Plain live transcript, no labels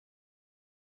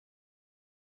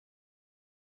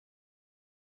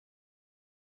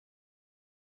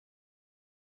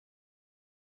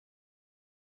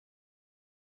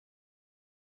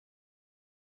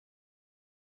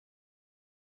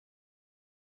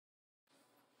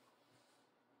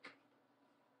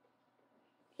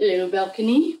Hello,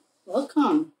 balcony.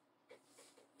 Welcome.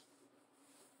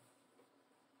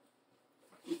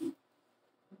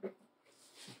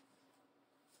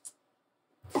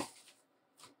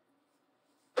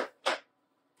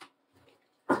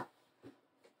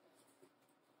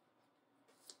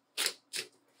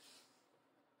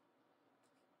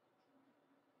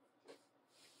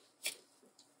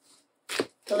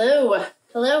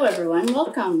 Hello everyone,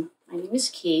 welcome. My name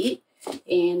is Kate,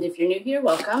 and if you're new here,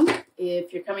 welcome.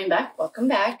 If you're coming back, welcome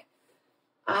back.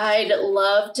 I'd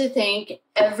love to thank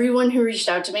everyone who reached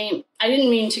out to me. I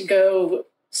didn't mean to go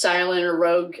silent or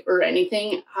rogue or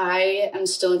anything. I am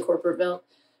still in Corporateville,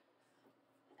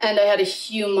 and I had a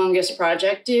humongous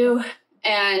project due,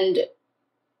 and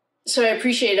so I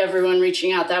appreciate everyone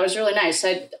reaching out. That was really nice.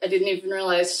 I didn't even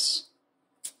realize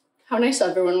how nice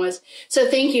everyone was. So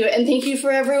thank you. And thank you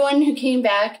for everyone who came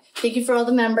back. Thank you for all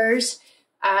the members.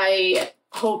 I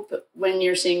hope when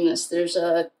you're seeing this, there's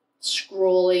a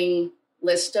scrolling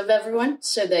list of everyone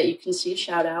so that you can see a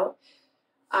shout out.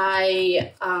 These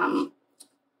are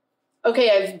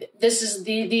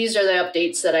the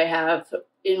updates that I have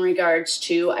in regards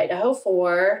to Idaho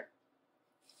 4,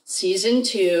 Season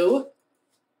 2.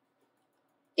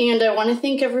 And I want to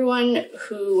thank everyone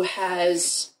who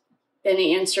has been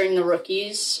answering the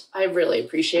rookies. I really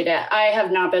appreciate it. I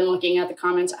have not been looking at the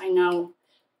comments. I know.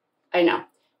 And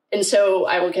so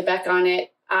I will get back on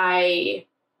it. I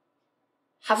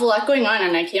have a lot going on,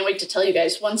 and I can't wait to tell you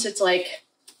guys. Once it's like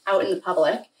out in the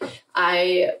public,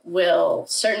 I will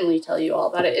certainly tell you all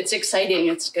about it. It's exciting.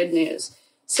 It's good news.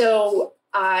 So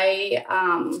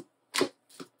that's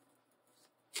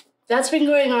been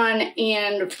going on,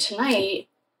 and tonight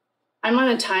I'm on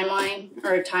a timeline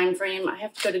or a time frame. I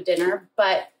have to go to dinner,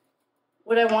 but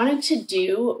what I wanted to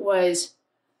do was,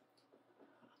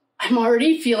 I'm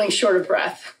already feeling short of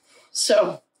breath,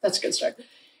 so that's a good start.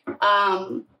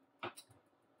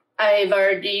 I've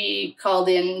already called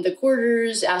in the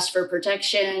quarters, asked for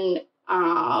protection.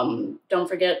 Don't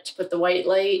forget to put the white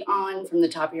light on from the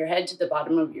top of your head to the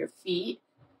bottom of your feet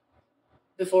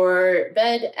before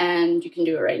bed, and you can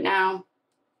do it right now.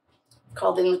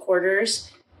 Called in the quarters.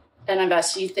 And I've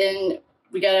asked Ethan,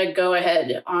 we got to go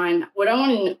ahead on what I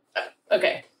want to.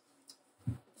 Okay.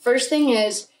 First thing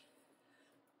is,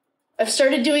 I've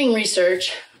started doing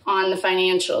research on the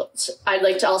financials. I'd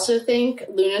like to also thank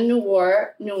Luna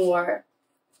Noir.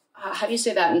 How do you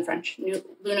say that in French?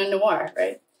 Luna Noir,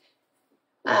 right?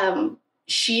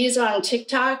 She's on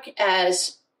TikTok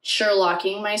as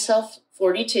Sherlocking Myself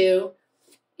 42.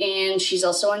 And she's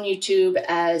also on YouTube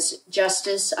as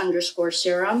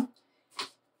Justice_Serum.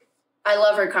 I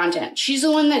love her content. She's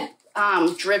the one that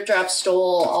Drip Drop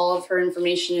stole all of her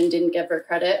information and didn't give her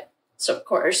credit. So, of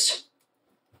course,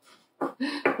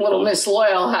 little Miss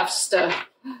Loyal has to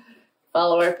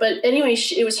follow her. But anyway,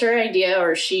 it was her idea,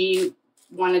 or she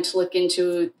wanted to look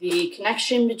into the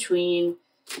connection between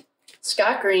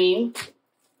Scott Green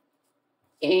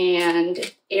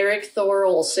and Eric Thor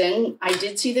Olson. I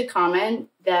did see the comment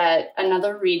that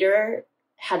another reader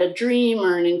had a dream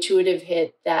or an intuitive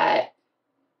hit that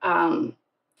a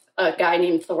guy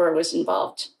named Thor was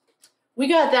involved. We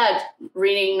got that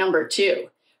reading number 2.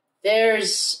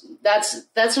 That's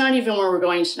not even where we're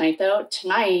going tonight, though.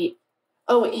 Tonight,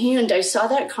 and I saw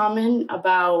that comment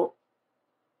about,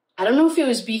 I don't know if it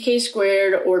was BK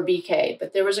squared or BK,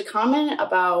 but there was a comment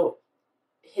about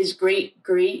his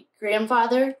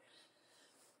great-great-grandfather.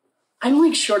 I'm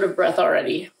like short of breath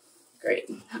already. Great.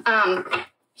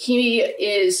 He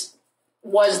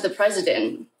was the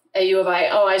president at U of I.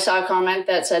 Oh, I saw a comment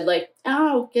that said like,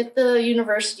 oh, get the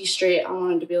university straight. I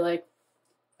wanted to be like,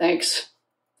 thanks.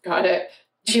 Got it.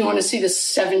 Do you want to see the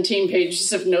 17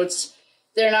 pages of notes?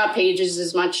 They're not pages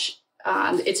as much.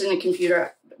 It's in a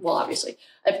computer. Well, obviously.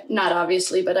 Not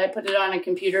obviously, but I put it on a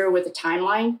computer with a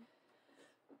timeline.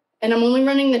 And I'm only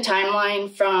running the timeline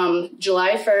from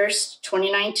July 1st,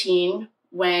 2019,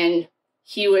 when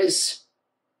he was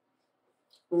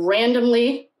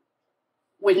randomly,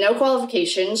 with no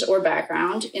qualifications or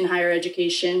background in higher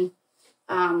education,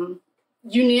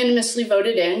 unanimously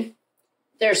voted in.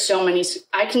 There's so many.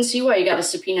 I can see why you got a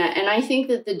subpoena. And I think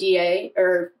that the DA,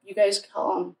 or you guys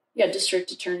call them,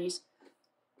 district attorneys,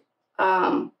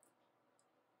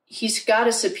 he's got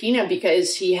a subpoena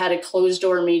because he had a closed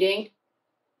door meeting.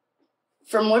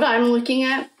 From what I'm looking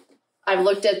at, I've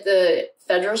looked at the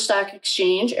Federal Stock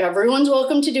Exchange. Everyone's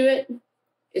welcome to do it.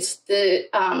 It's the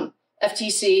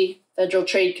FTC, Federal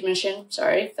Trade Commission,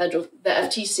 the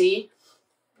FTC,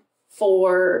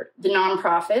 for the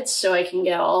nonprofits, so I can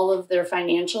get all of their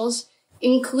financials,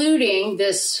 including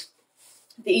the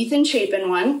Ethan Chapin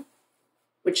one,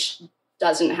 which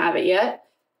doesn't have it yet.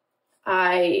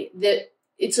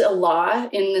 It's a law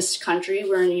in this country,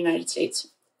 we're in the United States,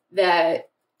 that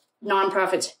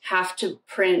nonprofits have to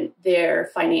print their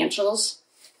financials.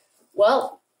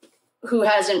 Well, who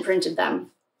hasn't printed them?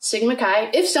 Sigma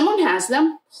Chi. If someone has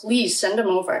them, please send them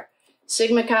over.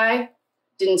 Sigma Chi,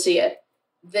 didn't see it.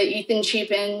 The Ethan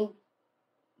Chapin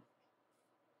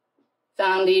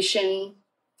Foundation,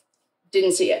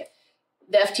 didn't see it.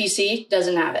 The FTC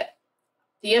doesn't have it.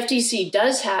 The FTC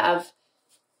does have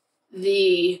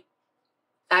the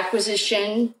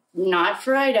acquisition, not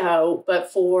for Idaho,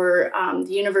 but for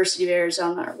the University of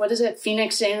Arizona. What is it?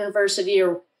 Phoenix University,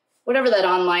 or whatever that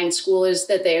online school is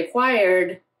that they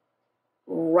acquired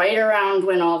right around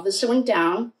when all of this went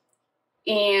down.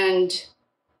 And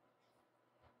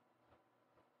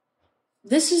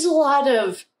this is a lot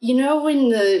of, in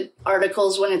the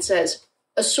articles when it says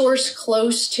a source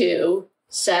close to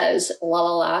says la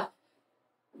la la,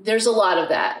 there's a lot of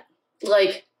that.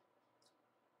 Like,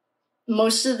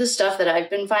 most of the stuff that I've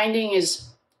been finding is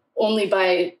only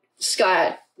by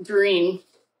Scott Green,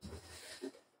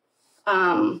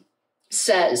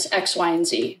 says X, Y, and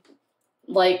Z.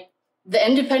 Like, the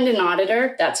independent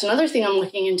auditor, that's another thing I'm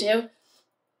looking into.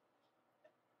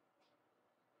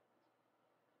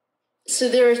 So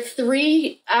there are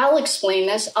three, I'll explain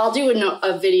this. I'll do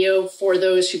a video for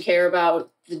those who care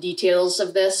about the details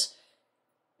of this.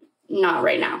 Not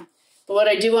right now. But what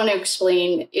I do want to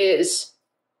explain is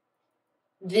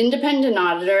the independent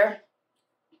auditor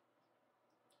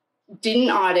didn't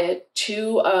audit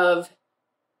two of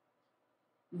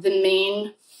the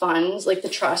main funds, like the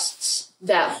trusts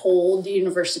that hold the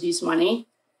university's money,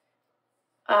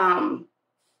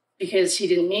 because he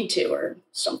didn't need to or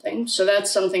something. So that's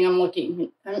something I'm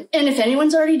looking. And if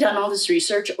anyone's already done all this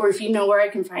research, or if you know where I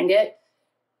can find it,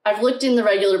 I've looked in the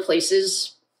regular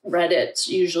places. Reddit's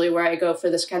usually where I go for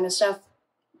this kind of stuff.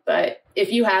 But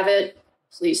if you have it,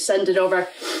 please send it over.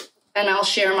 And I'll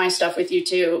share my stuff with you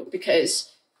too,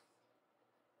 because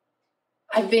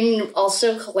I've been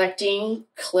also collecting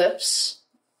clips,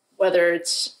 whether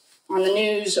it's on the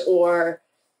news or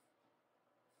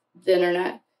the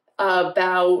internet,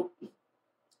 about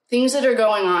things that are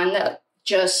going on that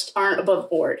just aren't above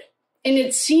board. And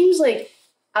it seems like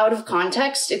out of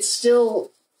context,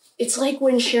 it's like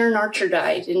when Sharon Archer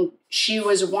died, and she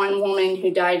was one woman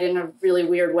who died in a really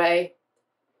weird way.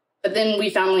 But then we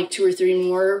found like 2 or 3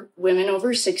 more women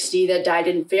over 60 that died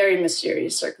in very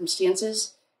mysterious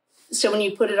circumstances. So when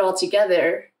you put it all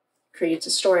together, it creates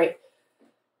a story.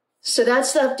 So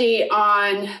that's the update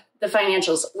on the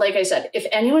financials. Like I said, if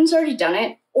anyone's already done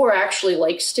it or actually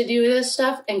likes to do this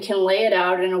stuff and can lay it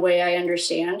out in a way I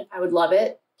understand, I would love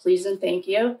it. Please and thank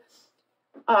you.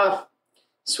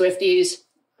 Swifties.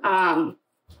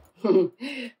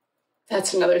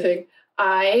 That's another thing.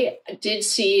 I did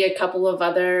see a couple of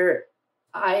other,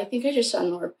 I think I just saw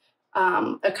more,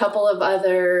 a couple of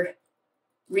other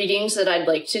readings that I'd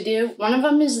like to do. One of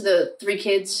them is the 3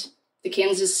 kids, the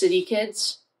Kansas City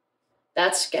kids.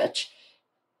 That's sketch.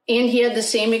 And he had the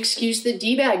same excuse that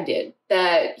D-Bag did,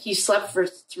 that he slept for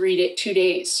 2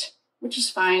 days, which is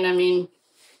fine. I mean,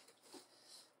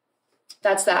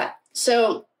 that's that.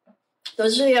 So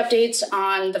those are the updates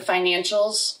on the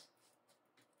financials.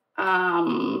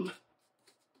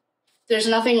 There's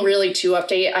nothing really to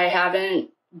update. I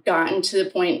haven't gotten to the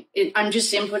point. I'm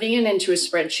just inputting it into a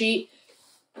spreadsheet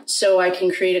so I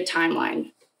can create a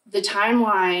timeline. The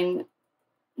timeline,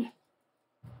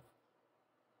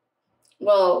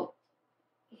 well,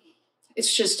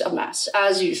 it's just a mess,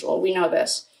 as usual. We know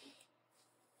this.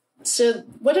 So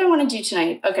what do I want to do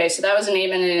tonight? Okay, so that was a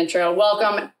name and an intro.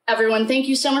 Welcome, everyone. Thank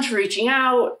you so much for reaching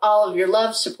out, all of your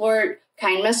love, support,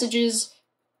 kind messages.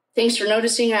 Thanks for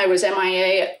noticing I was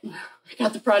MIA. I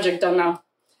got the project done now,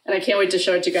 and I can't wait to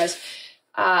show it to you guys.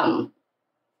 And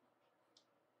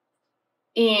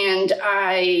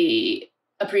I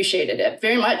appreciated it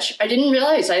very much. I didn't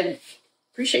realize. I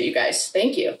appreciate you guys.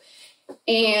 Thank you.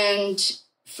 And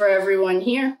for everyone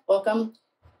here, welcome.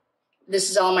 This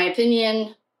is all my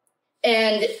opinion.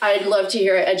 And I'd love to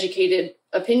hear educated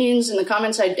opinions in the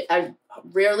comments. I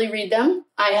rarely read them.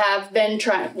 I have been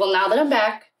trying, well, now that I'm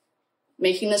back,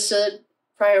 making this a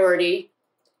priority.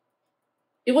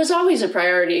 It was always a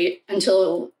priority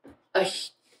until I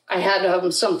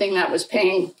had something that was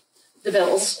paying the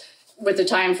bills with a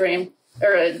time frame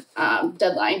or a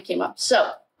deadline came up.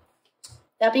 So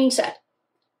that being said,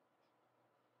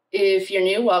 if you're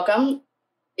new, welcome.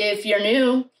 If you're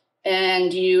new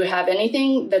and you have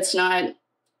anything that's not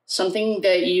something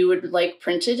that you would like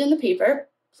printed in the paper,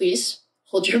 please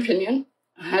hold your opinion.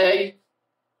 I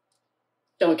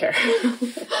don't care,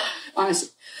 honestly.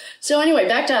 So anyway,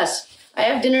 back to us. I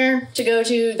have dinner to go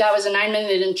to. That was a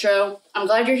 9-minute intro. I'm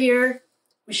glad you're here.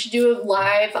 We should do it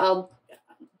live. I'll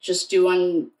just do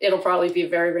one. It'll probably be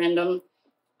very random.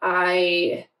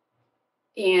 I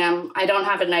don't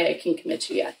have a night I can commit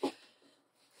to yet.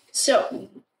 So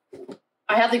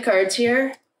I have the cards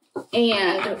here.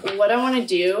 And what I want to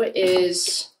do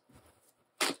is,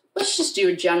 let's just do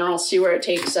a general, see where it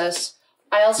takes us.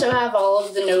 I also have all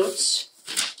of the notes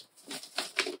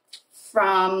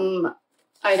from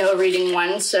Idaho Reading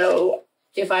 1, so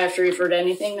if I have to refer to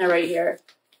anything, they're right here.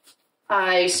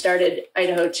 I started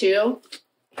Idaho 2,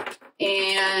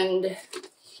 and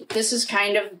this is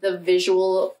kind of the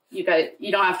visual. You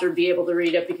don't have to be able to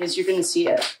read it because you're going to see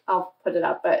it. I'll put it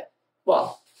up, but,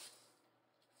 well,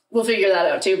 we'll figure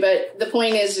that out too. But the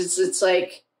point is it's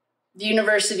like the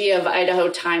University of Idaho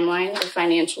timeline, the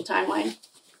financial timeline.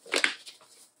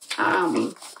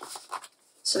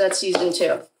 So that's season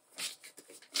 2.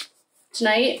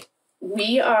 Tonight,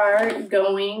 we are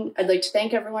going, I'd like to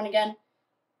thank everyone again,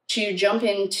 to jump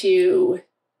into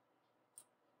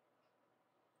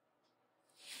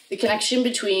the connection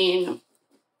between,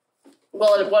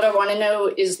 well, what I want to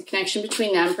know is the connection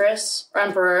between the Empress, or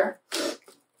Emperor,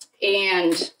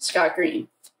 and Scott Green.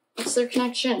 What's their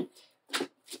connection?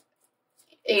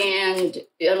 And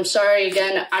I'm sorry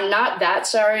again, I'm not that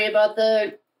sorry about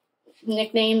the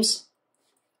nicknames.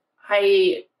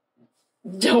 I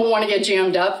don't want to get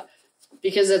jammed up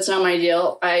because that's not my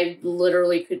deal. I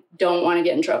literally don't want to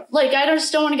get in trouble. Like, I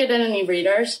just don't want to get in any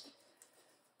radars.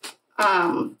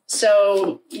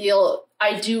 So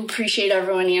I do appreciate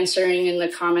everyone answering in the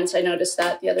comments. I noticed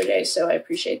that the other day, so I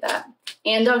appreciate that.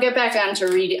 And I'll get back on to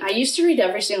reading. I used to read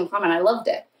every single comment. I loved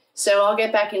it. So I'll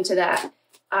get back into that.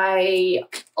 I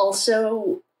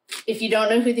also, if you don't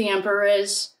know who the Emperor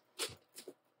is,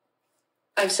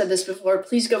 I've said this before,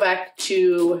 please go back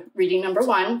to reading number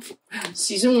 1,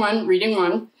 season 1, reading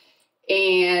 1,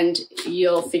 and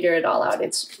you'll figure it all out.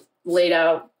 It's laid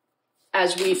out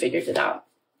as we figured it out.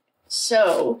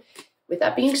 So with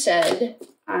that being said,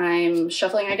 I'm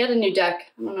shuffling. I got a new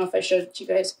deck. I don't know if I showed it to you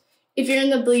guys. If you're in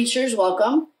the bleachers,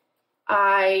 welcome.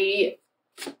 I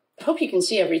hope you can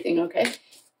see everything okay.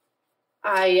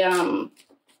 I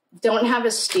don't have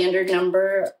a standard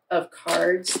number of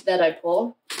cards that I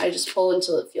pull. I just pull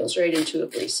until it feels right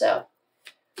intuitively. So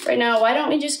right now, why don't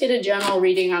we just get a general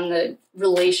reading on the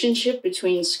relationship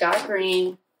between Scott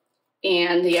Green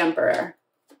and the Emperor?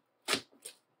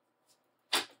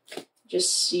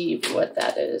 Just see what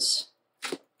that is.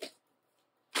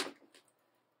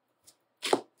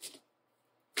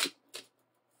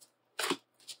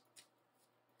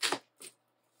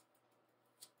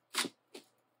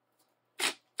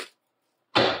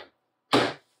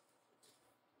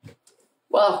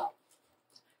 Well,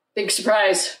 big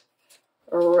surprise,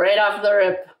 right off the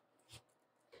rip.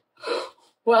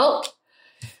 Well,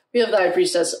 we have the High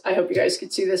Priestess. I hope you guys can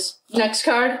see this. Next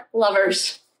card,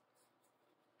 Lovers.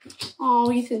 Oh,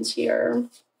 Ethan's here.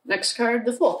 Next card,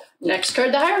 the Fool. Next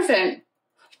card, the Hierophant.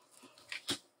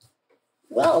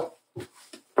 Well,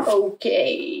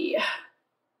 okay.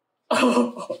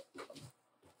 Oh,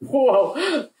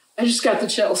 whoa, I just got the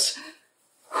chills.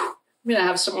 I'm gonna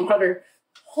have some water.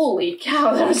 Holy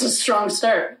cow, that was a strong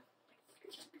start.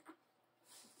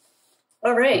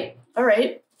 All right, all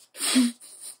right.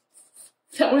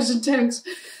 That was intense.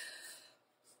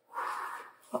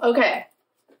 Okay.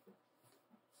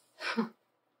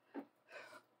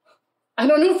 I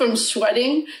don't know if I'm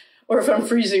sweating or if I'm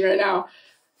freezing right now.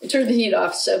 I turned the heat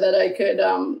off so that I could,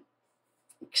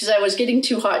 because I was getting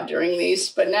too hot during these,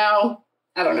 but now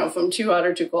I don't know if I'm too hot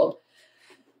or too cold.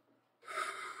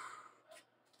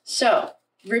 So,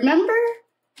 remember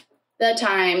that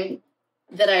time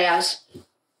that I asked,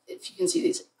 if you can see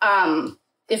these,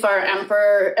 if our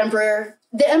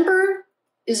the Emperor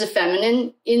is a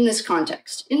feminine in this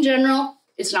context. In general,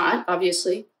 it's not,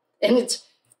 obviously, and it's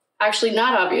actually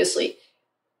not obviously.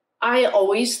 I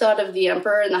always thought of the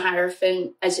Emperor and the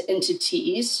Hierophant as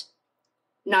entities,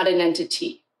 not an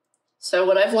entity. So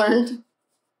what I've learned,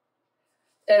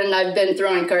 and I've been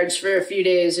throwing cards for a few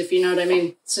days, if you know what I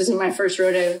mean, this isn't my first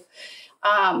rodeo,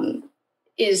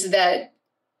 is that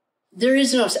there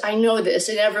is no, I know this,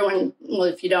 and everyone, well,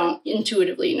 if you don't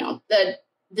intuitively know, that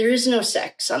there is no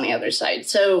sex on the other side.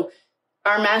 So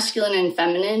our masculine and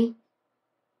feminine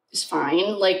is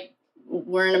fine. Like,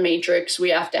 we're in a matrix, we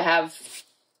have to have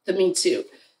the meat suit.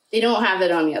 They don't have it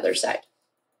on the other side.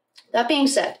 That being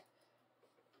said,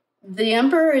 the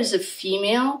Emperor is a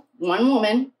female, one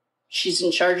woman. She's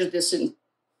in charge of this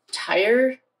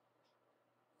entire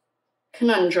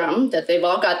conundrum that they've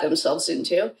all got themselves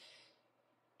into.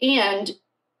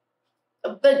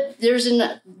 But there's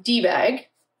a D-bag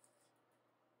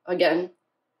again,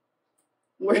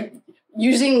 we're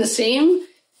using the same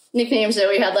nicknames that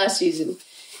we had last season.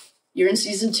 You're in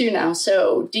season 2 now.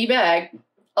 So D-Bag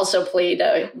also played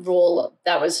a role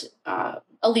that was a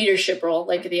leadership role,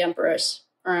 like the Empress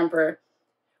or Emperor.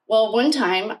 Well, one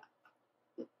time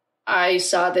I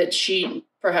saw that she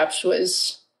perhaps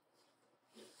was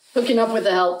hooking up with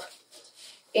the help,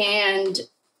 and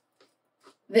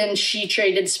then she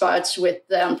traded spots with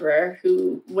the Emperor,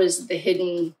 who was the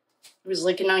hidden, it was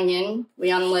like an onion. We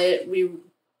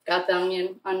got the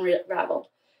onion unraveled.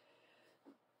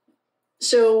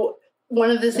 So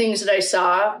one of the things that I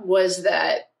saw was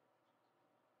that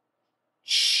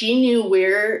she knew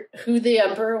who the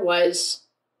Emperor was,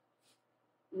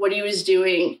 what he was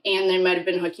doing, and they might have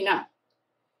been hooking up.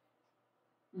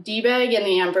 D-Bag and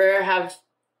the Emperor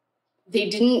they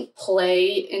didn't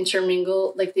play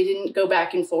intermingle, like they didn't go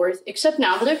back and forth, except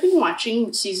now that I've been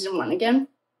watching season 1 again.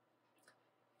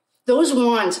 Those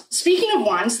wands, speaking of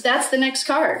wands, that's the next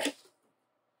card.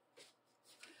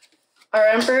 Our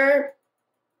Emperor,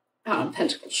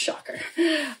 Pentacles, shocker.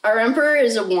 Our Emperor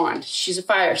is a wand. She's a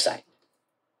fire sign.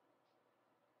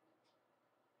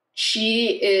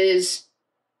 She is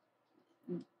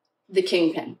the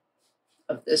kingpin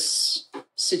of this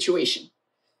situation.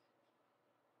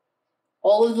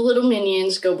 All of the little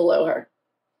minions go below her.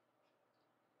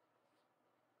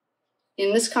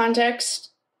 In this context,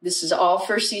 this is all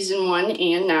for season 1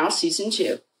 and now season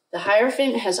 2. The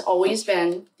Hierophant has always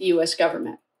been the U.S.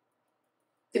 government.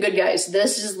 The good guys.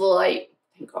 This is the light.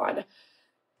 Thank God.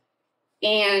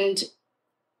 And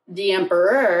the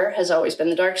Emperor has always been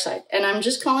the dark side. And I'm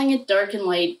just calling it dark and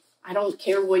light. I don't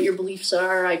care what your beliefs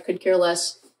are. I could care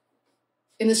less.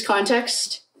 In this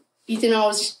context, Ethan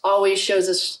always shows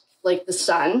us like the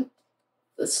sun.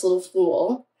 This little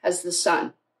fool has the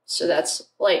sun. So that's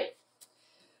light.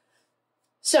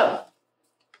 So,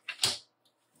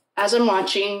 as I'm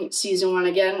watching season 1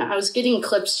 again, I was getting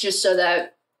clips just so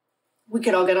that we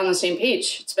could all get on the same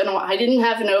page. It's been a while. I didn't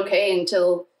have an okay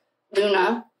until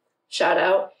Luna, shout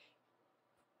out.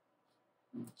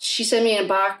 She sent me an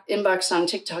inbox on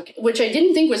TikTok, which I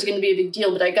didn't think was going to be a big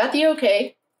deal, but I got the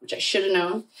okay, which I should have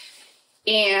known.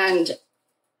 And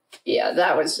yeah,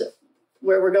 that was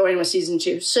where we're going with season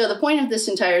 2. So the point of this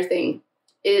entire thing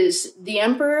is the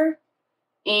Emperor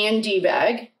and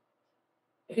D-Bag,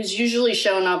 who's usually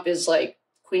shown up as like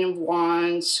Queen of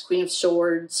Wands, Queen of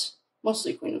Swords,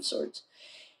 mostly Queen of Swords.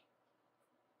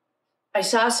 I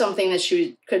saw something that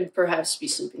she could perhaps be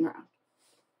sleeping around.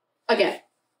 Again,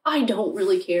 I don't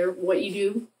really care what you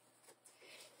do.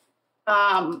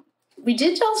 We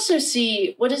did also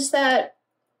see, what is that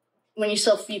when you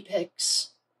sell feet pics?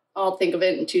 I'll think of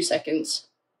it in 2 seconds.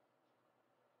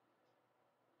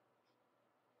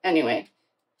 Anyway,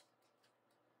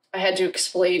 I had to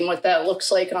explain what that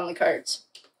looks like on the cards.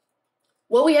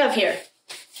 What we have here,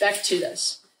 back to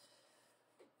this.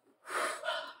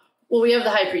 Well, we have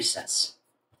the High Priestess.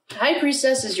 The High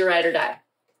Priestess is your ride or die.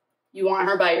 You want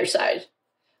her by your side.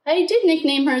 I did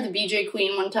nickname her the BJ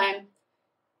Queen one time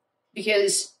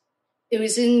because it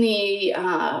was in the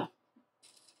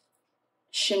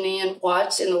Shanann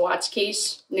Watts, in the Watts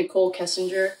case. Nicole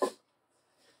Kessinger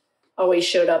always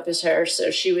showed up as her, so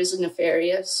she was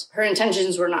nefarious. Her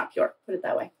intentions were not pure, put it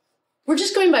that way. We're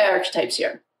just going by archetypes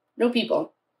here. No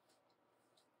people.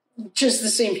 Just the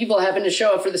same people happen to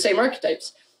show up for the same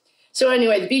archetypes. So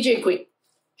anyway, the BJ Queen.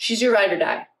 She's your ride or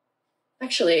die.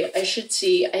 Actually, I should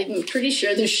see. I'm pretty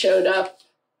sure this showed up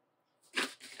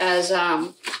as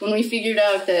when we figured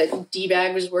out that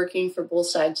D-Bag was working for both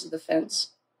sides of the fence.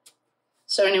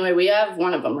 So anyway, we have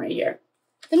one of them right here.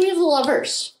 Then we have the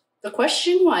Lovers. The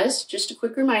question was, just a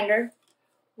quick reminder,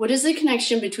 what is the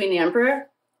connection between the Emperor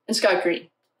and Scott Green?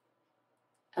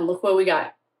 And look what we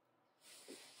got.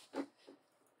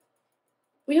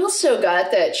 We also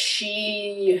got that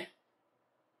she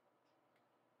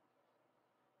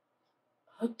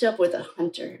hooked up with a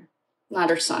hunter. Not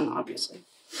her son, obviously.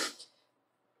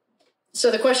 So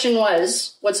the question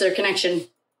was, what's their connection?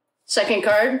 Second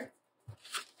card,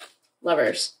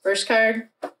 Lovers. First card,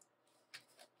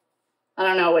 I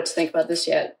don't know what to think about this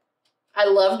yet. I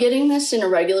love getting this in a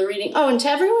regular reading. Oh, and to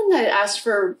everyone that asked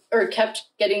for, or kept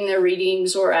getting their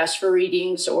readings or asked for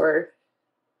readings, or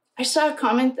I saw a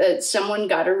comment that someone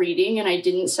got a reading and I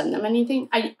didn't send them anything.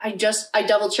 I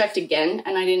double checked again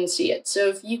and I didn't see it. So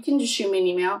if you can just shoot me an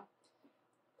email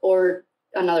or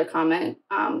another comment,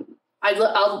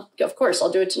 of course,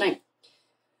 I'll do it tonight.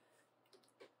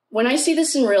 When I see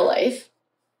this in real life,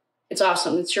 it's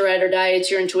awesome. It's your ride or die. It's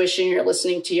your intuition. You're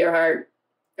listening to your heart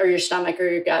or your stomach or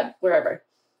your gut, wherever.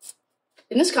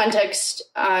 In this context,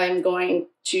 I'm going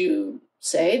to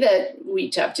say that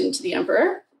we tapped into the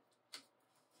Emperor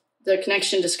The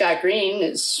connection to Scott Green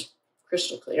is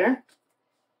crystal clear.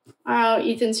 Oh,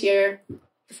 Ethan's here.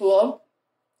 The fool.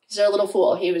 He's our little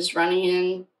fool. He was running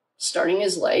in, starting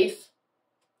his life.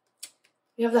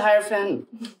 We have the Hierophant.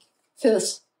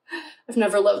 I've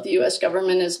never loved the U.S.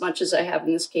 government as much as I have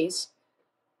in this case.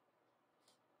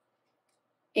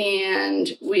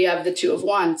 And we have the Two of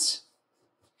Wands.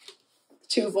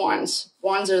 Two of Wands.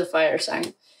 Wands are the fire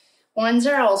sign. Wands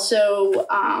are also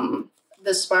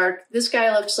the spark. This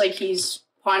guy looks like he's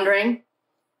pondering.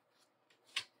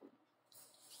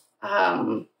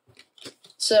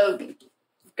 So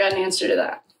we've got an answer to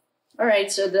that. All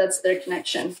right, so that's their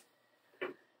connection.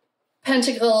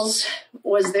 Pentacles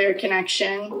was their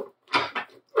connection.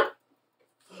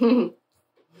 I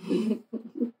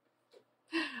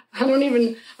don't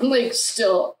even, I'm like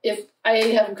still, if I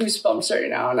have goosebumps right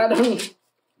now and I don't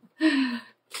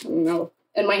know,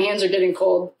 and my hands are getting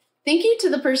cold. Thank you to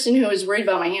the person who was worried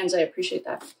about my hands. I appreciate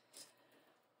that.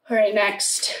 All right,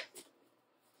 next.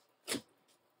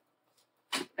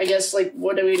 I guess, like,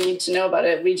 what do we need to know about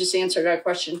it? We just answered our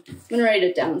question. I'm going to write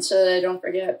it down so that I don't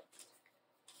forget.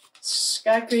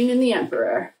 Scott Green and the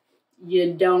Emperor.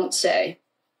 You don't say.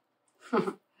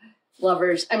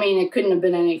 Lovers. I mean, it couldn't have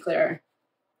been any clearer.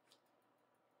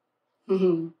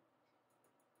 I'm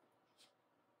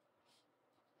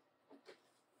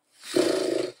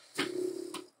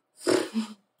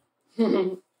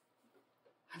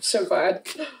so glad.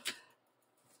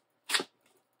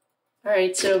 All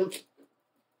right, so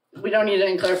we don't need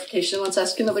any clarification. Let's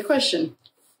ask another question.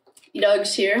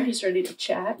 Doug's here. He's ready to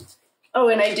chat. Oh,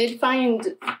 and I did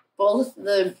find both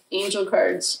the angel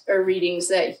cards or readings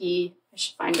that I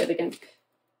should find it again,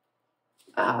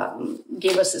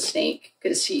 gave us a snake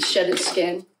because he shed his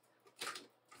skin.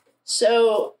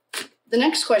 So the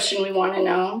next question we want to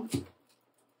know,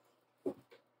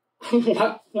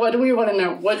 what do we want to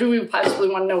know? What do we possibly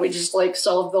want to know? We just like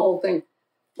solved the whole thing.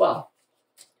 Well,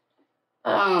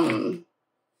 I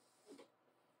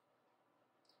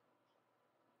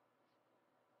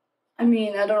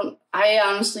mean, I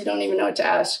honestly don't even know what to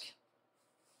ask.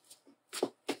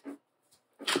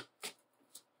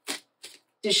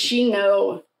 Does she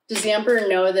know, does the Emperor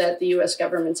know that the U.S.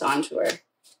 government's onto her?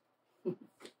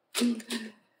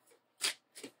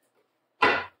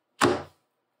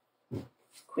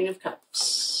 Queen of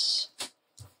Cups.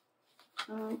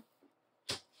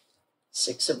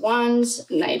 Six of Wands,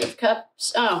 Knight of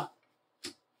Cups. Oh,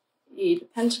 Eight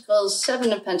of Pentacles,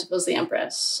 Seven of Pentacles, the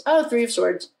Empress. Oh, Three of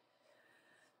Swords.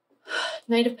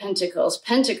 Knight of Pentacles,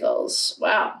 Pentacles.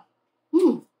 Wow.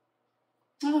 Oh,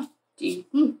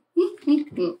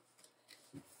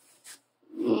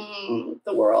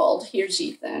 the world. Here's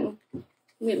Ethan.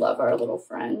 We love our little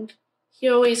friend. He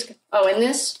always. Oh, and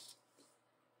this.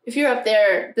 If you're up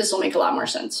there, this will make a lot more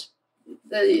sense.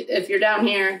 If you're down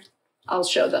here, I'll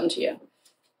show them to you.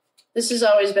 This has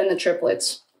always been the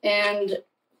triplets. And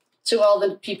to all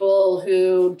the people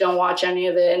who don't watch any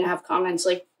of it and have comments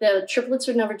like, the triplets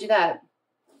would never do that.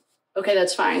 Okay,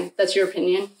 that's fine. That's your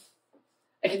opinion.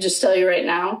 I can just tell you right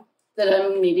now that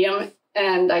I'm a medium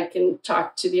and I can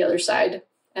talk to the other side.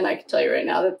 And I can tell you right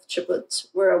now that the triplets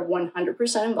were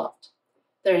 100% involved.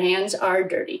 Their hands are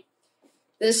dirty.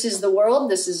 This is the world.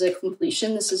 This is a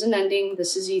completion. This is an ending.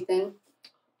 This is Ethan.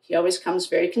 He always comes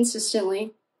very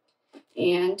consistently.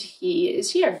 And he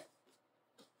is here.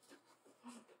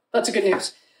 Lots of good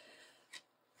news.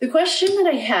 The question that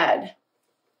I had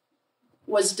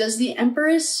was, does the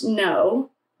Empress know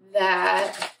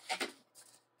that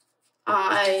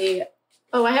I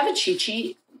have a cheat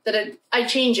sheet that I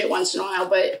change it once in a while,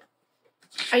 but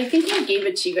I think I gave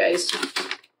it to you guys.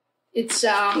 It's,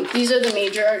 these are the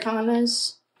major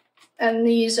arcanas, and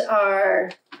these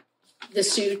are the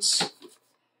suits.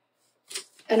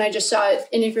 And I just saw it,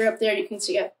 and if you're up there, you can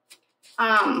see it.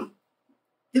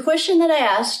 The question that I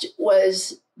asked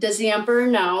was, does the Emperor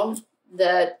know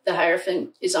that the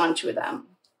Hierophant is onto them?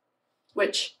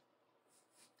 Which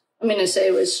I'm going to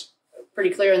say was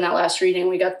pretty clear in that last reading.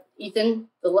 We got Ethan,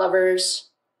 the lovers,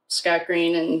 Scott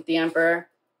Green, and the Emperor,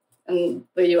 and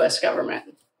the U.S.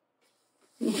 government.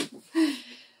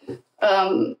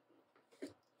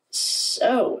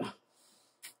 So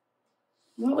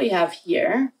what we have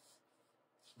here,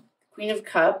 Queen of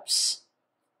Cups.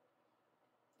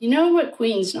 You know what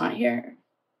Queen's not here?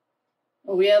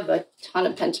 Well, we have a ton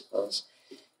of Pentacles.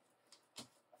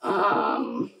 We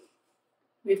have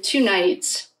two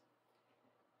Knights.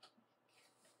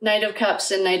 Knight of Cups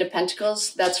and Knight of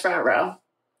Pentacles. That's front row.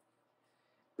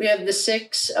 We have the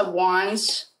Six of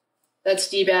Wands. That's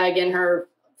D-Bag and her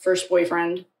first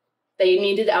boyfriend. They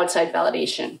needed outside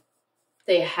validation.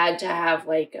 They had to have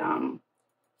like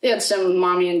They had some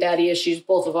mommy and daddy issues,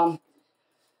 both of them.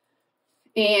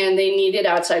 And they needed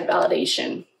outside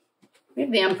validation. We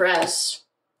have the Empress.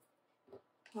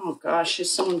 Oh gosh,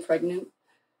 is someone pregnant?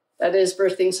 That is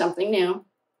birthing something new.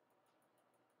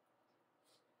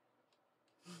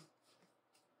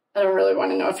 I don't really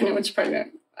want to know if anyone's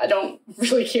pregnant. I don't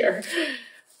really care.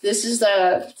 This is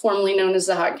formerly known as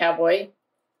the Hot Cowboy.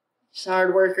 He's a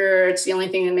hard worker. It's the only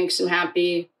thing that makes him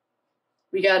happy.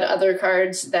 We got other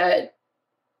cards that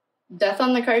death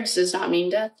on the cards does not mean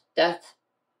death. Death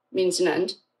means an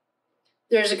end.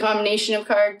 There's a combination of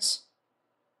cards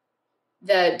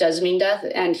that does mean death,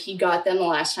 and he got them the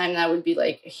last time. That would be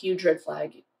like a huge red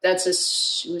flag. That's a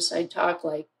suicide talk,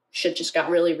 like shit just got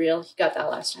really real. He got that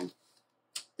last time.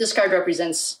 This card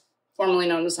represents formerly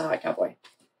known as the Hot Cowboy.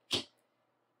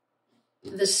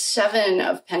 The Seven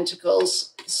of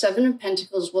Pentacles. Seven of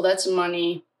Pentacles, well, that's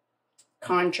money,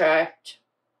 contract.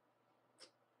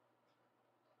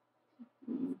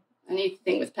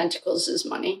 Anything with pentacles is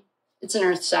money. It's an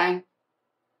earth sign.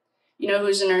 You know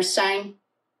who's an earth sign?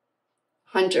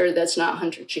 Hunter, that's not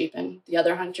Hunter Chapin. The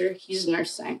other Hunter, he's an earth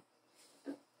sign.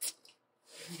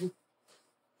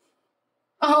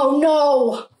 Oh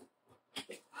no!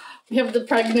 We have the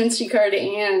pregnancy card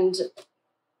and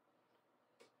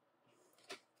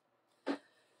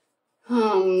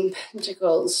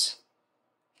pentacles.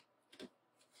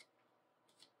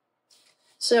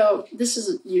 So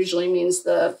this usually means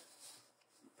the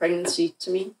pregnancy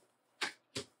to me.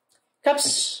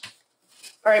 Cups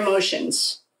are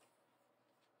emotions.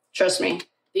 Trust me,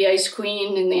 the Ice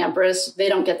Queen and the Empress, they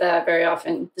don't get that very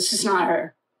often. This is not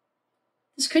her.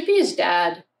 This could be his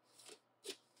dad.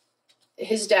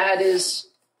 His dad is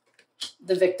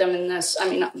the victim in this. I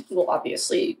mean, well,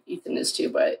 obviously Ethan is too,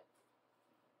 but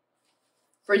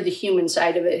for the human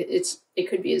side of it, it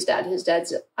could be his dad.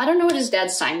 I don't know what his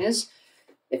dad's sign is.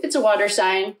 If it's a water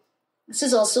sign, this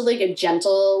is also like a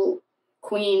gentle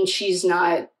queen. She's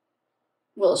not,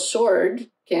 well, a sword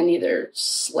can either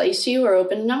slice you or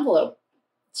open an envelope.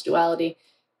 It's duality.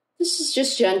 This is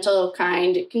just gentle,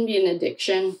 kind. It can be an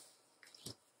addiction.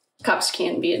 Cups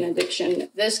can be an addiction.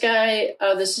 This guy,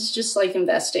 oh, this is just like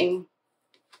investing.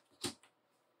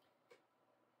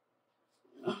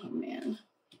 Oh, man.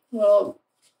 Well,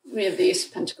 we have these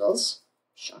pentacles.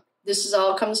 Shock. This is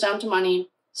all comes down to money.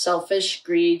 Selfish,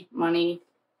 greed, money,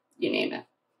 you name it.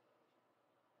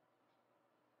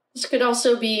 This could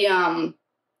also be,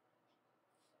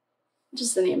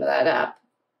 just the name of that app.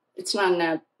 It's not an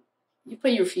app. You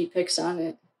put your feet pics on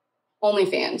it.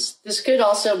 OnlyFans. This could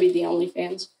also be the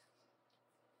OnlyFans.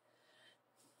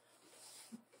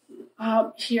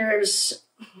 Here's,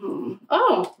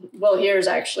 oh, well, here's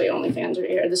actually OnlyFans right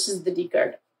here. This is the D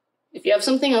card. If you have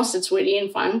something else that's witty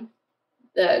and fun,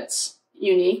 that's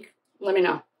unique, let me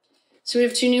know. So we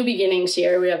have two new beginnings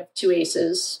here. We have two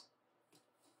aces.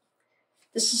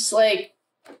 This is like,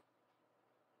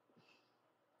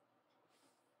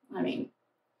 I mean,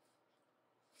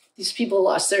 these people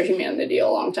lost their humanity a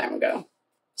long time ago.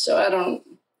 So I don't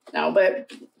know,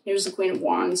 but here's the Queen of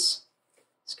Wands.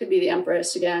 This could be the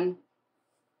Empress again.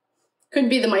 Could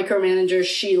be the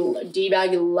micromanager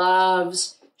D-Bag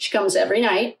loves. She comes every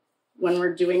night when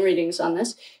we're doing readings on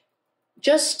this,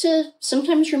 just to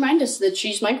sometimes remind us that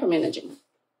she's micromanaging.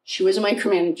 She was a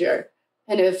micromanager.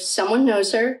 And if someone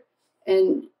knows her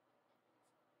and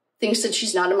thinks that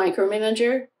she's not a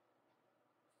micromanager,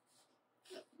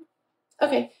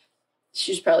 okay,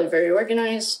 she's probably very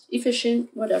organized, efficient,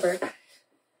 whatever.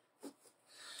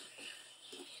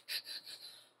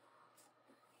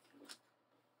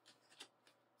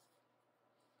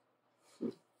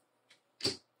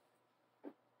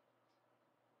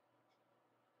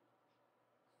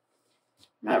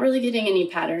 Not really getting any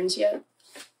patterns yet.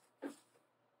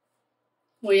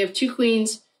 We have two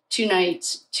queens, two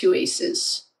knights, two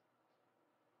aces.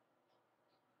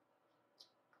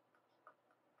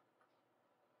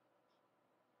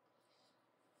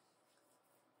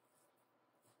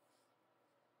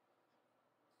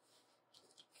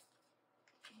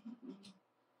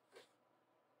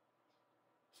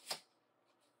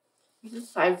 We have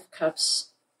 5 of Cups.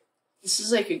 This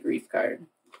is like a grief card.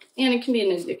 And it can be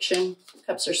an addiction.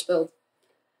 Cups are spilled.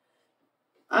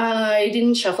 I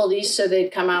didn't shuffle these so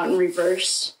they'd come out in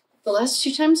reverse. The last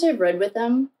 2 times I've read with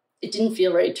them, it didn't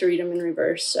feel right to read them in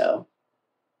reverse, so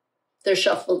they're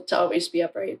shuffled to always be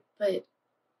upright. But,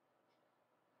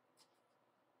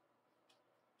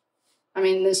 I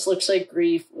mean, this looks like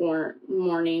grief or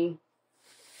mourning.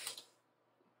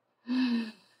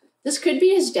 This could be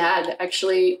his dad,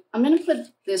 actually. I'm going to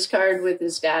put this card with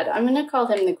his dad. I'm going to call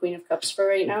him the Queen of Cups for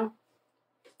right now.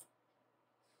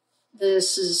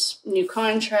 This is new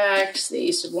contracts. The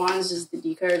Ace of Wands is the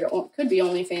D card. Could be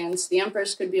OnlyFans. The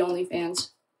Empress could be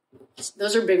OnlyFans.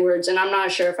 Those are big words, and I'm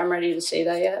not sure if I'm ready to say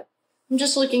that yet. I'm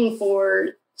just looking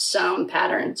for some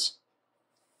patterns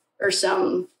or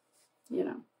some, you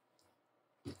know.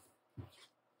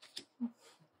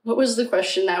 What was the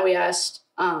question that we asked?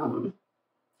 Oh,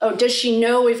 does she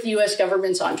know if the U.S.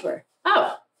 government's onto her?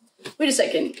 Oh, wait a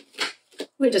second.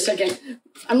 Wait a second.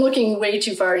 I'm looking way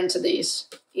too far into these.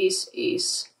 Ace,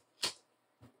 Ace.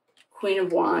 Queen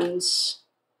of Wands.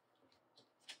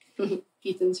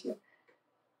 Ethan's here.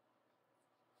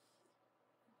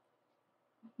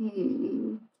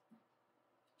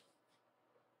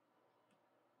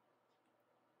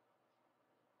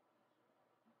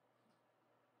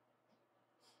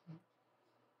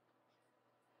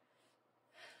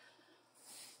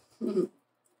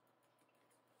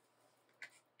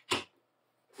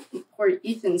 Poor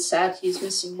Ethan's sad he's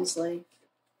missing his life.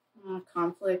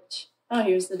 Conflict. Oh,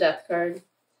 here's the Death card.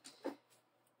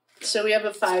 So we have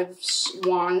a 5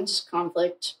 Wands,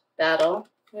 conflict, battle.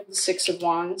 We have the 6 of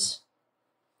Wands,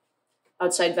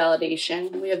 outside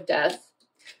validation. We have Death,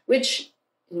 which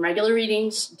in regular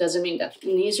readings doesn't mean death.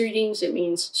 In these readings, it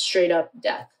means straight up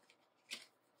death.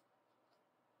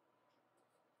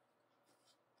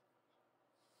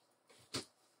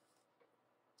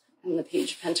 And the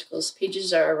Page of Pentacles.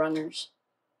 Pages are our runners.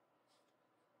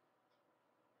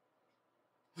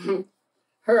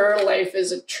 Her life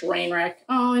is a train wreck.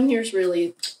 Oh, and here's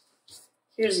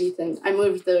Ethan. I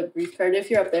moved the brief card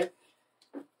if you're up there.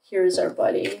 Here's our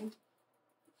buddy.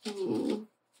 What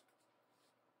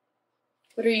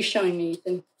are you showing me,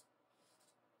 Ethan?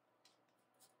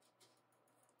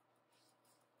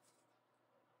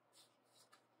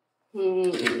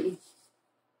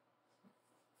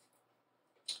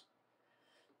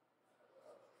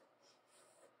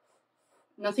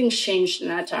 Nothing's changed in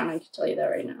that time, I can tell you that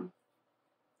right now.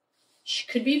 She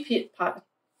could be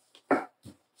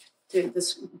Dude,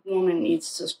 this woman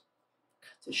needs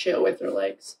to show with her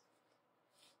legs.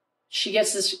 She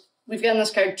gets this. We've gotten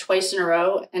this card twice in a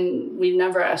row, and we've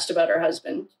never asked about her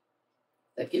husband.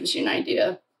 That gives you an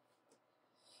idea.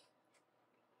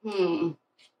 Oh,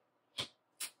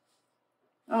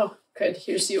 good.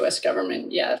 Here's the U.S.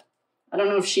 government. Yeah. I don't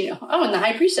know if she knows. Oh, and the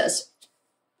High Priestess.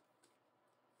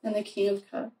 And the King of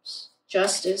Cups.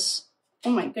 Justice.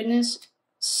 Oh, my goodness.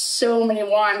 So many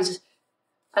wands.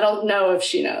 I don't know if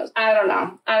she knows. I don't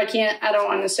know. I don't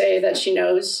want to say that she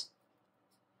knows.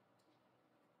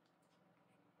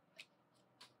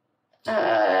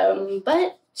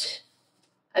 But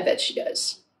I bet she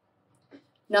does.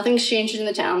 Nothing's changed in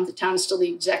the town. The town's still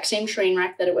the exact same train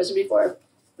wreck that it was before.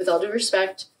 With all due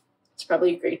respect, it's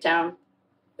probably a great town,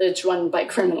 but it's run by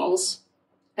criminals.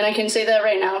 And I can say that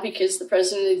right now because the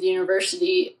president of the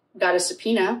university got a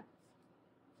subpoena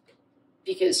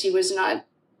because he was not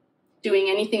doing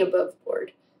anything above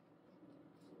board.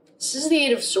 This is the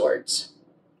Eight of Swords.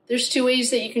 There's 2 ways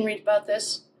that you can read about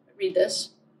this. Read this.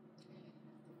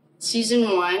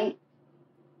 Season 1.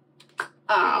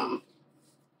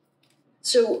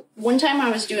 So one time I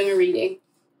was doing a reading,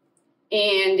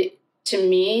 and to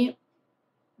me,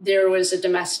 there was a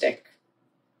domestic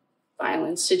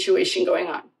violence situation going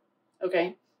on.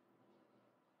 Okay.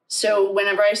 So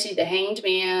whenever I see the Hanged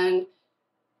Man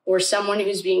or someone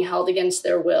who's being held against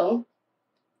their will,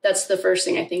 that's the first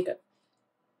thing I think of.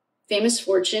 Famous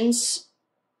Fortunes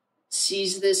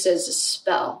sees this as a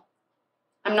spell.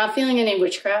 I'm not feeling any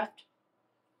witchcraft.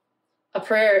 A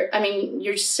prayer, I mean,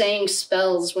 you're saying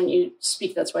spells when you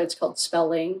speak. That's why it's called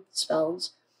spelling,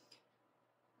 spells.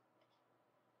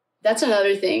 That's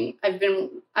another thing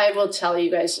I will tell you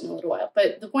guys in a little while.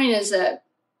 But the point is that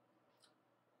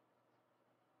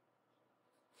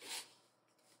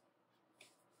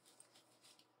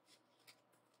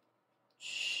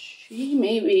she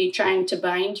may be trying to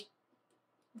bind.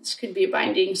 This could be a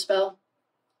binding spell.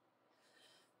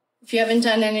 If you haven't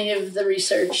done any of the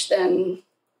research, then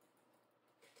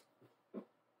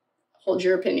hold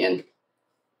your opinion.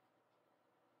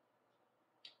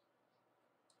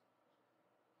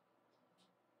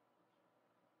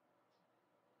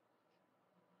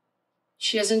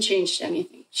 She hasn't changed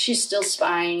anything. She's still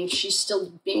spying. She's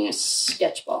still being a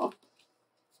sketchball.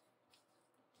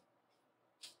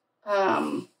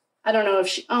 I don't know if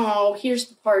she... Oh, here's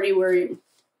the party where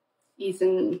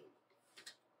Ethan...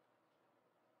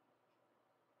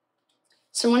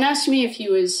 Someone asked me if he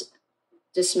was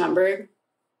dismembered.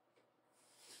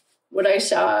 What I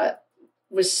saw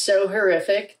was so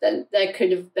horrific that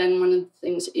could have been one of the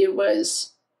things. It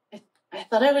was... I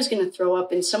thought I was going to throw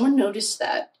up, and someone noticed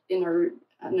that in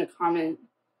a comment.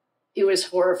 It was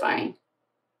horrifying.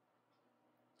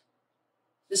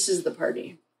 This is the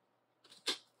party.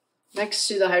 Next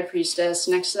to the High Priestess,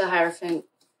 next to the Hierophant,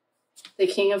 the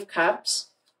King of Cups.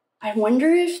 I wonder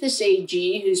if this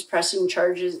AG who's pressing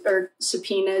charges or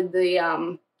subpoenaed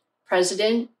the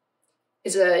president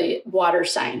is a water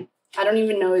sign. I don't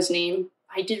even know his name.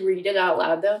 I did read it out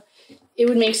loud, though. It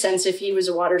would make sense if he was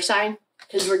a water sign,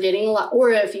 because we're getting a lot,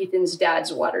 or if Ethan's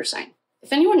dad's a water sign.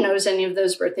 If anyone knows any of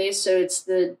those birthdays, so it's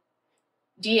the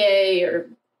DA or,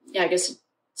 yeah, I guess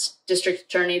it's district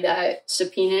attorney that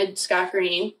subpoenaed Scott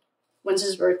Green. When's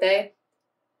his birthday?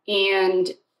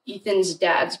 And Ethan's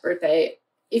dad's birthday.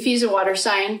 If he's a water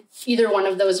sign, either one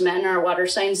of those men are water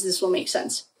signs, this will make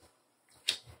sense.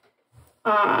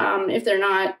 If they're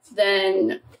not,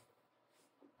 then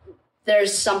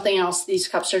there's something else these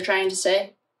cups are trying to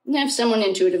say. And if someone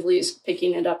intuitively is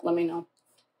picking it up, let me know.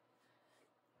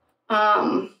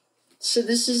 So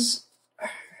this is,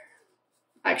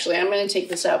 actually, I'm going to take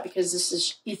this out because this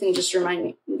is Ethan just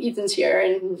reminding me. Ethan's here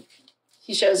and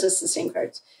he shows us the same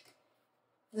cards.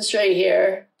 This right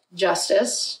here,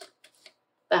 Justice.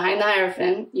 Behind the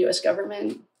Hierophant, U.S.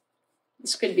 government.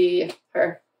 This could be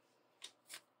her.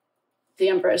 The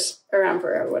Empress or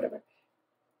Emperor or whatever.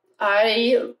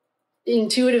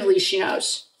 Intuitively, she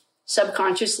knows.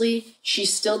 Subconsciously,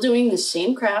 she's still doing the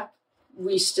same crap.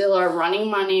 We still are running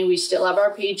money. We still have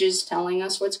our pages telling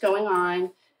us what's going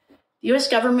on. The U.S.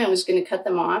 government was going to cut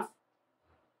them off.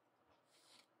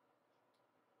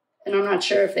 And I'm not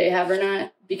sure if they have or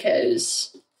not,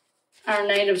 because our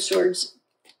Knight of Swords,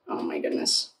 oh my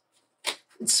goodness.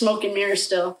 It's smoke and mirrors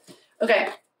still. Okay.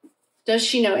 Does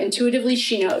she know? Intuitively,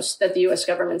 she knows that the U.S.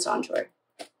 government's onto her.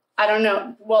 I don't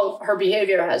know. Well, her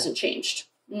behavior hasn't changed.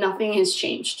 Nothing has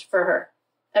changed for her.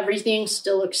 Everything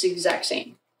still looks the exact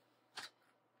same.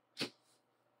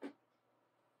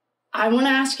 I want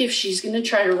to ask if she's going to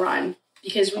try to run,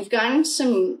 because we've gotten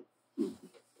some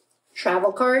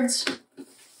travel cards.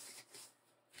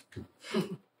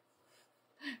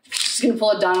 She's going to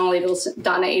pull a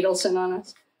Donna Adelson on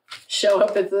us. Show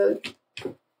up at the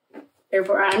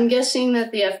airport. I'm guessing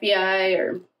that the FBI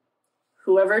or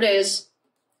whoever it is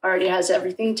already has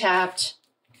everything tapped.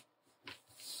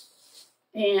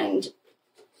 And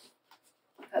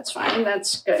that's fine.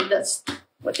 That's good. That's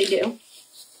what they do.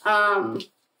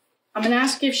 I'm going to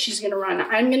ask if she's going to run.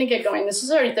 I'm going to get going. This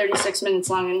is already 36 minutes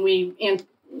long, and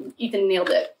Ethan nailed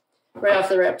it right off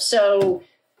the rip. So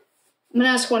I'm going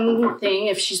to ask one thing,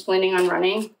 if she's planning on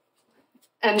running,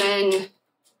 and then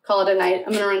call it a night.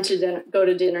 I'm going to run to dinner, go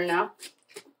to dinner now,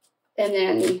 and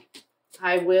then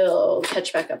I will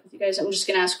catch back up with you guys. I'm just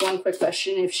going to ask one quick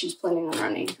question, if she's planning on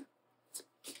running.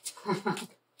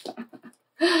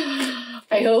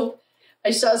 I hope.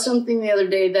 I saw something the other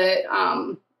day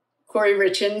that Corey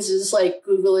Richins is like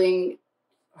Googling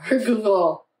her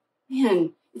Google.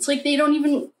 Man, it's like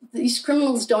these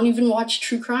criminals don't even watch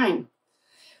true crime.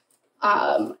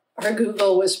 Her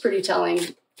Google was pretty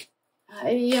telling. I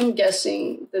am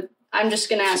guessing that I'm just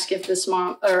going to ask if this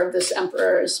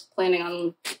emperor is planning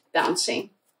on bouncing,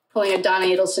 pulling a Donna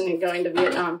Adelson and going to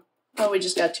Vietnam. Oh, we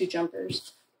just got 2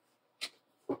 jumpers.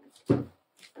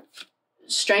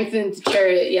 Strengthened the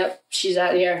Chariot. Yep, she's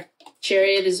out here.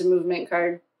 Chariot is a movement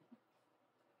card.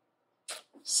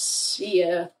 See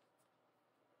ya.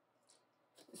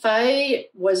 If I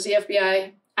was the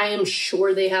FBI, I am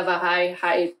sure they have a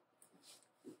high.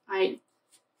 I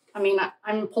mean,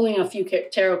 I'm pulling a few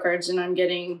tarot cards and I'm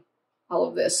getting all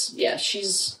of this. Yeah,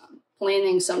 she's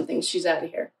planning something. She's out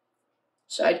of here.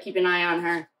 So I'd keep an eye on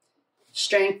her.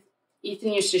 Strength.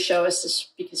 Ethan used to show us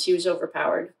this because he was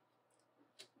overpowered.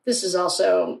 This is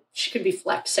also, she could be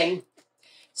flexing.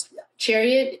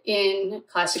 Chariot in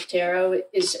classic tarot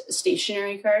is a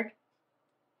stationary card.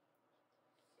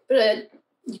 But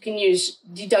you can use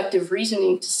deductive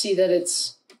reasoning to see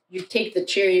that you take the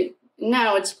Chariot.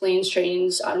 Now it's planes,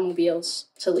 trains, automobiles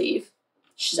to leave.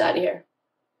 She's out of here.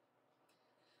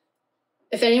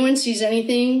 If anyone sees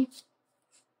anything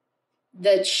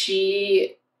that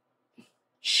she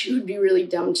would be really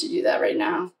dumb to do that right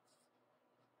now.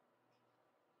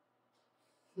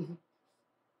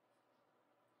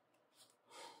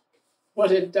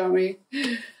 What a dummy.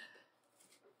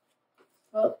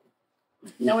 Well,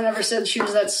 no one ever said she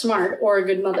was that smart or a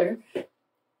good mother.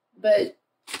 But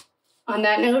on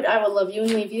that note, I will love you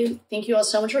and leave you. Thank you all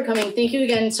so much for coming. Thank you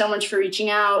again so much for reaching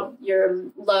out. Your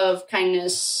love,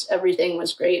 kindness, everything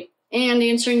was great. And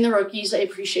answering the rookies, I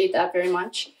appreciate that very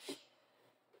much.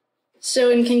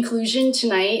 So in conclusion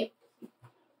tonight,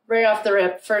 right off the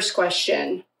rip, first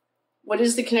question. What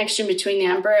is the connection between the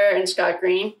Emperor and Scott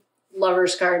Green?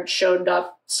 Lover's card showed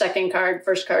up. Second card,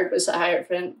 first card was the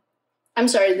Hierophant. I'm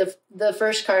sorry, the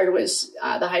first card was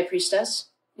the High Priestess,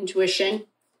 intuition.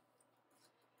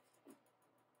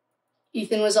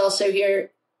 Ethan was also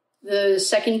here. The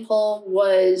second poll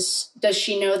was, does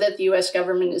she know that the US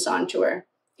government is onto her?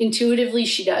 Intuitively,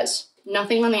 she does.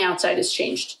 Nothing on the outside has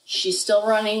changed. She's still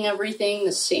running everything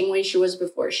the same way she was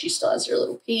before. She still has her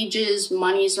little pages,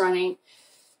 money's running.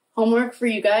 Homework for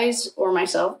you guys or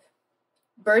myself.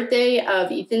 Birthday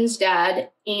of Ethan's dad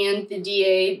and the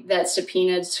DA that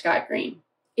subpoenaed Scott Green.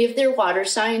 If they're water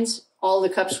signs, all the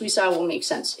cups we saw will make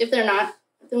sense. If they're not,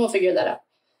 then we'll figure that out.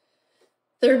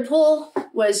 Third poll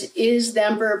was, is the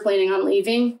Emperor planning on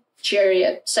leaving?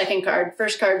 Chariot, second card.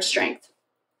 First card, Strength.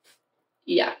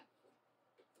 Yeah.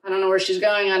 I don't know where she's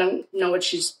going. I don't know what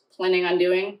she's planning on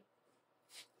doing.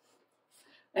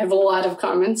 I have a lot of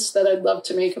comments that I'd love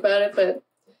to make about it, but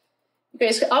you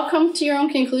guys, I'll come to your own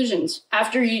conclusions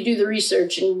after you do the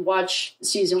research and watch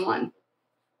season 1.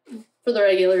 For the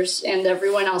regulars and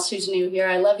everyone else who's new here,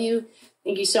 I love you.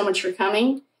 Thank you so much for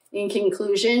coming. In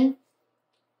conclusion,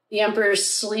 the Emperor's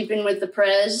sleeping with the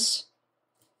Prez.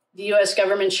 The U.S.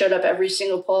 government showed up every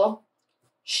single poll.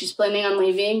 She's planning on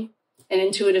leaving, and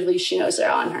intuitively she knows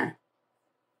they're on her.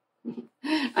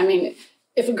 I mean,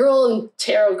 if a girl in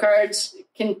tarot cards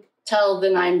can tell,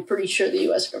 then I'm pretty sure the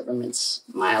U.S. government's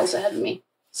miles ahead of me.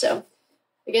 So,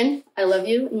 again, I love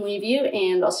you and leave you,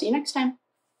 and I'll see you next time.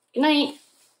 Good night.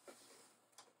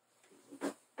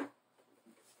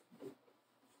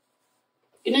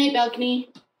 Good night, balcony.